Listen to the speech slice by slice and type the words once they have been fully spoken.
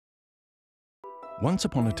Once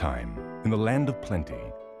upon a time, in the land of plenty,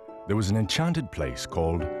 there was an enchanted place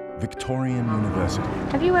called Victorian University.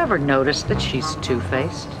 Have you ever noticed that she's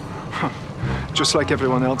two-faced? Just like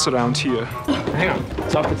everyone else around here. Hang on,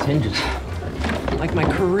 it's off its hinges. Like my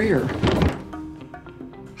career.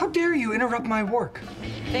 How dare you interrupt my work?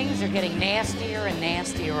 Things are getting nastier and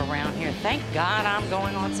nastier around here. Thank God I'm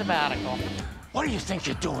going on sabbatical. What do you think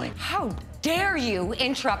you're doing? How dare you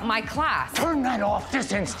interrupt my class? Turn that off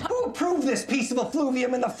this instant. Who approved this piece of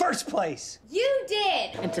effluvium in the first place? You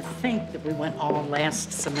did! And to think that we went all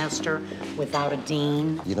last semester without a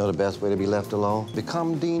dean. You know the best way to be left alone?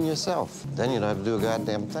 Become dean yourself. Then you don't have to do a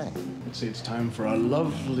goddamn thing. I'd say it's time for a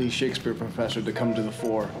lovely Shakespeare professor to come to the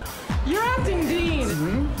fore. Your acting dean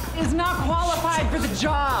is not qualified for the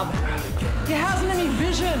job. He hasn't any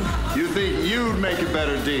vision. You think you'd make a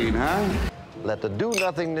better dean, huh? Let the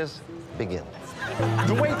do-nothingness begin.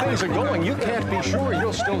 The way things are going, you can't be sure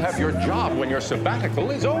you'll still have your job when your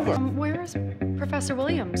sabbatical is over. Where is Professor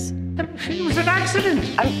Williams? It was an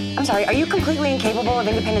accident. I'm sorry, are you completely incapable of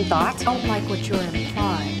independent thought? I don't like what you're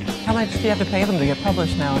implying. How much do you have to pay them to get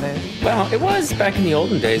published nowadays? Well, it was back in the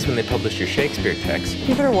olden days when they published your Shakespeare text.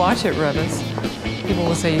 You better watch it, Revis. People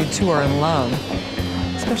will say you two are in love,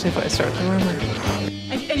 especially if I start the rumor.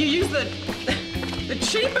 And you use the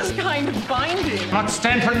cheapest kind of binding. Not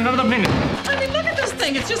stand for another minute. I mean, look at this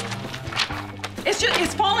thing.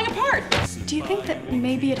 It's falling apart. Do you think that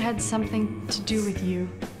maybe it had something to do with you?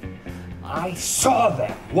 I saw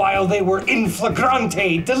them while they were in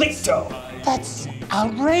flagrante delicto. That's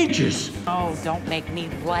outrageous. Oh, don't make me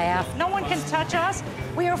laugh. No one can touch us.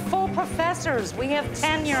 We are full professors. We have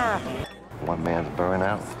tenure. One man's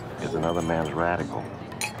burnout is another man's radical.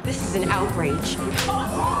 This is an outrage.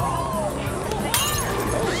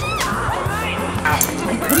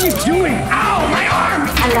 What are you doing? Ow, my arm!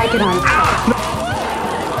 I like it on top.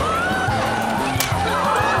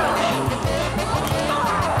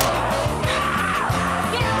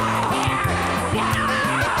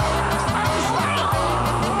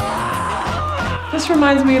 This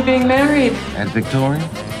reminds me of being married. At Victorian,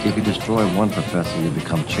 if you destroy one professor, you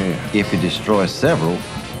become chair. If you destroy several,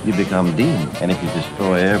 you become dean. And if you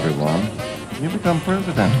destroy everyone, you become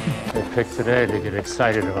president. They picked today to get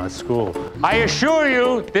excited about school. I assure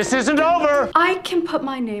you, this isn't over. I can put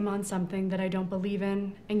my name on something that I don't believe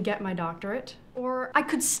in and get my doctorate. Or I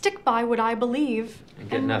could stick by what I believe And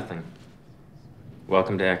get nothing.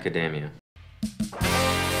 Welcome to academia.